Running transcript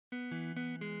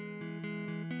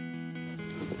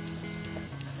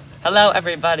Hello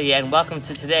everybody and welcome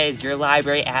to today's Your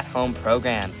Library at Home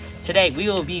program. Today we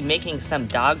will be making some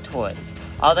dog toys.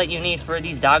 All that you need for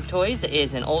these dog toys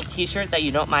is an old t-shirt that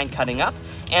you don't mind cutting up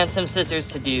and some scissors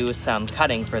to do some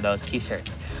cutting for those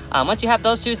t-shirts. Once you have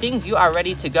those two things, you are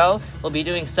ready to go. We'll be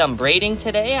doing some braiding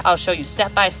today. I'll show you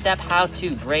step by step how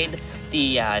to braid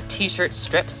the t-shirt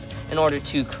strips in order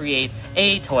to create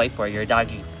a toy for your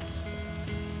doggy.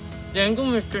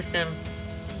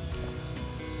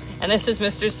 And this is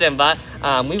Mr. Simba.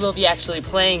 We will be actually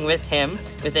playing with him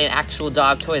with an actual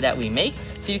dog toy that we make,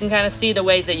 so you can kind of see the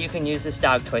ways that you can use this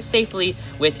dog toy safely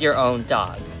with your own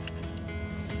dog.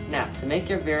 Now, to make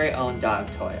your very own dog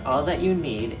toy, all that you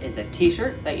need is a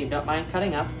t-shirt that you don't mind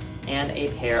cutting up and a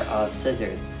pair of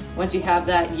scissors. Once you have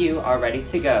that, you are ready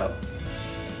to go.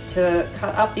 To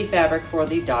cut up the fabric for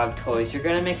the dog toys, you're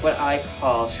going to make what I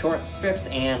call short strips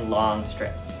and long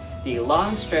strips. The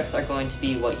long strips are going to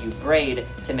be what you braid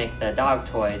to make the dog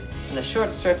toys, and the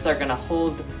short strips are going to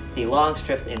hold the long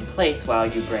strips in place while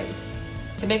you braid.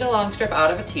 To make a long strip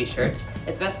out of a t-shirt,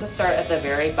 it's best to start at the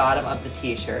very bottom of the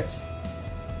t-shirt,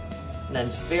 and then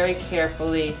just very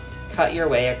carefully cut your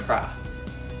way across.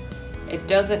 It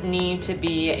doesn't need to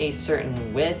be a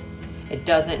certain width, it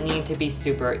doesn't need to be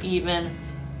super even,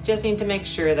 just need to make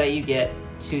sure that you get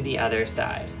to the other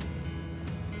side.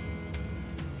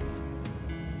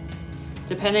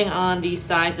 Depending on the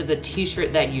size of the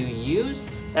t-shirt that you use,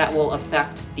 that will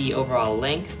affect the overall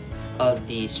length of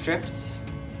the strips.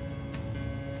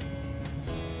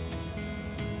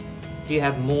 If you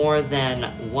have more than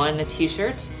one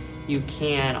t-shirt, you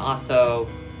can also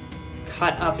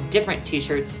cut up different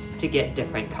t-shirts to get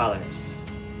different colors.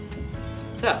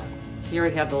 So, here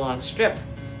we have the long strip.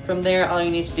 From there, all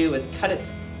you need to do is cut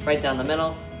it right down the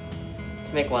middle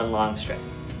to make one long strip.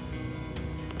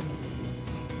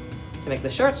 To make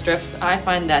the short strips, I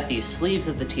find that the sleeves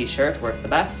of the t-shirt work the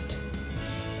best.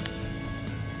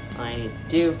 All you need to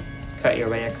do is cut your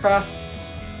way across.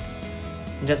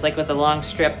 And just like with the long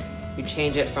strip, you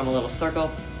change it from a little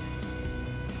circle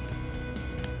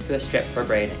to a strip for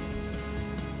braiding.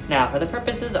 Now, for the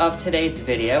purposes of today's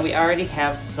video, we already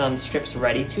have some strips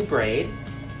ready to braid.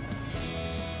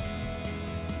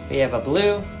 We have a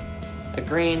blue, a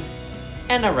green,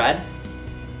 and a red.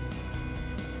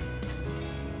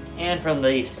 And from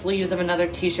the sleeves of another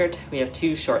t-shirt, we have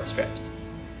two short strips.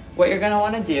 What you're going to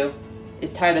want to do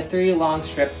is tie the three long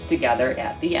strips together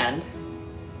at the end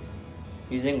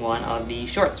using one of the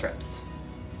short strips.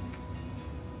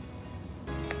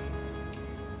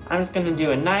 I'm just going to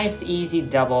do a nice, easy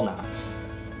double knot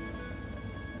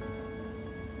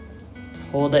to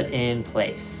hold it in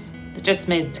place. It just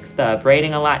makes the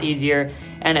braiding a lot easier,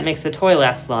 and it makes the toy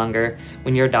last longer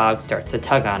when your dog starts to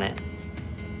tug on it.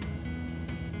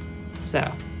 So,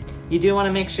 you do want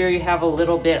to make sure you have a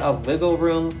little bit of wiggle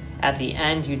room at the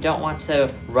end. You don't want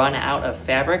to run out of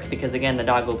fabric because, again, the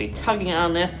dog will be tugging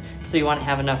on this, so you want to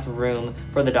have enough room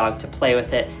for the dog to play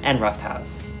with it and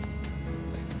roughhouse.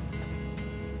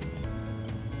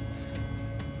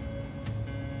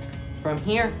 From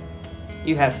here,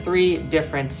 you have three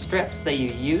different strips that you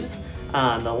use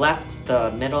on the left,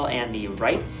 the middle, and the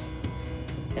right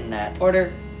in that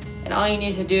order. And all you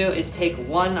need to do is take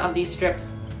one of these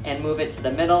strips and move it to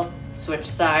the middle, switch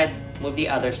sides, move the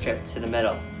other strip to the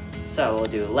middle. So we'll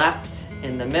do left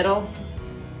in the middle,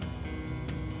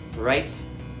 right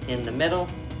in the middle,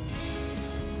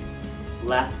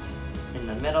 left in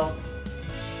the middle.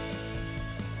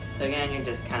 So again, you're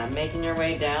just kind of making your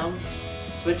way down,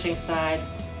 switching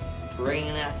sides,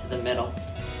 bringing that to the middle.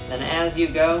 Then as you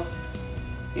go,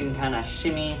 you can kind of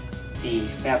shimmy the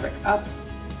fabric up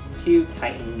to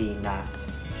tighten the knot.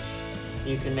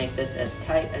 You can make this as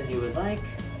tight as you would like.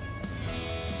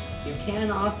 You can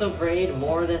also braid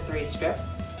more than 3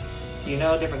 strips. If you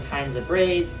know different kinds of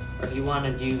braids, or if you want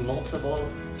to do multiple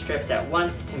strips at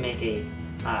once to make a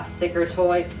thicker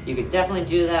toy, you could definitely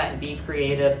do that and be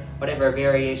creative, whatever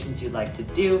variations you'd like to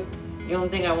do. The only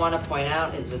thing I want to point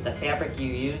out is with the fabric you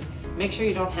use, make sure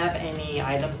you don't have any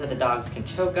items that the dogs can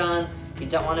choke on. You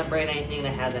don't want to braid anything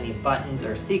that has any buttons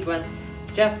or sequins.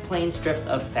 Just plain strips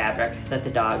of fabric that the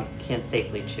dog can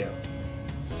safely chew.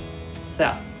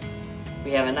 So,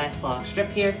 we have a nice long strip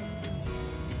here.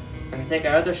 We're going to take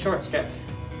our other short strip,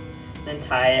 then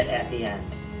tie it at the end.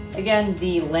 Again,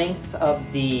 the lengths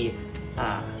of the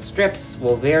strips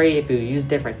will vary if you use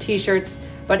different t-shirts,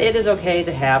 but it is okay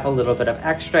to have a little bit of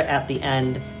extra at the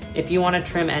end. If you want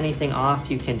to trim anything off,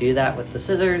 you can do that with the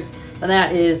scissors, and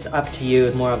that is up to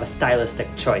you, more of a stylistic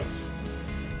choice.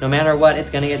 No matter what,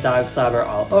 it's going to get dog slobber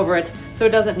all over it, so it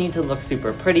doesn't need to look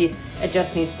super pretty. It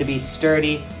just needs to be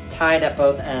sturdy, tied at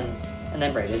both ends, and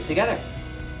then braided together.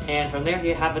 And from there,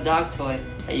 you have a dog toy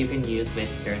that you can use with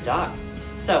your dog.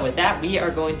 So with that, we are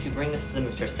going to bring this to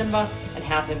Mr. Simba and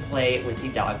have him play with the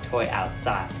dog toy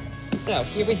outside. So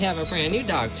here we have a brand new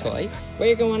dog toy. What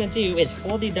you're going to do is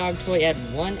hold the dog toy at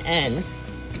one end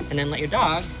and then let your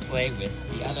dog play with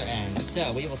the other end.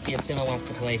 So we will see if Simba wants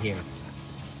to play here.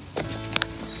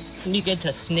 It'd be good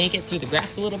to snake it through the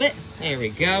grass a little bit. There we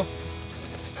go.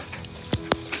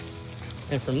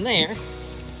 And from there, you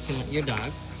can let your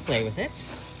dog play with it.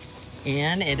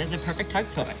 And it is a perfect hug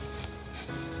toy.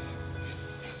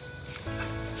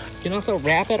 You can also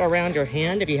wrap it around your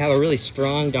hand if you have a really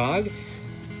strong dog.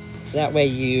 So that way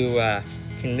you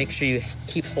can make sure you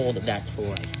keep hold of that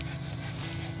toy.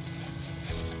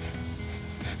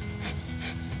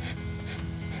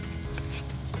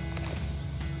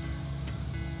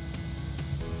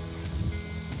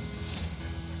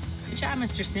 Good job,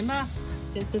 Mr. Simba.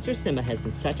 Since Mr. Simba has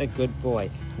been such a good boy,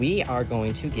 we are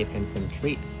going to give him some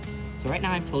treats. So right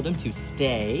now I've told him to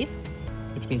stay,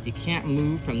 which means he can't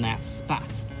move from that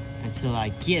spot until I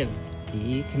give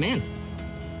the command.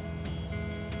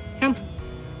 Come.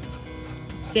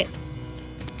 Sit.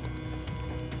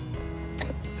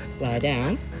 Lie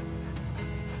down.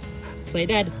 Play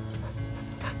dead.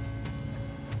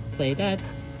 Play dead.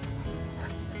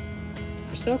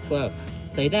 You're so close.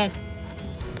 Play dead.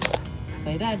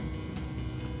 Play dead.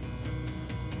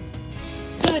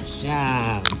 Good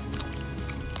job.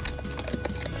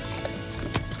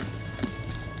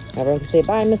 Everyone say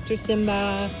bye, Mr.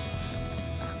 Simba.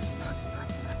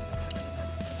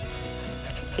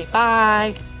 Say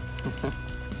bye.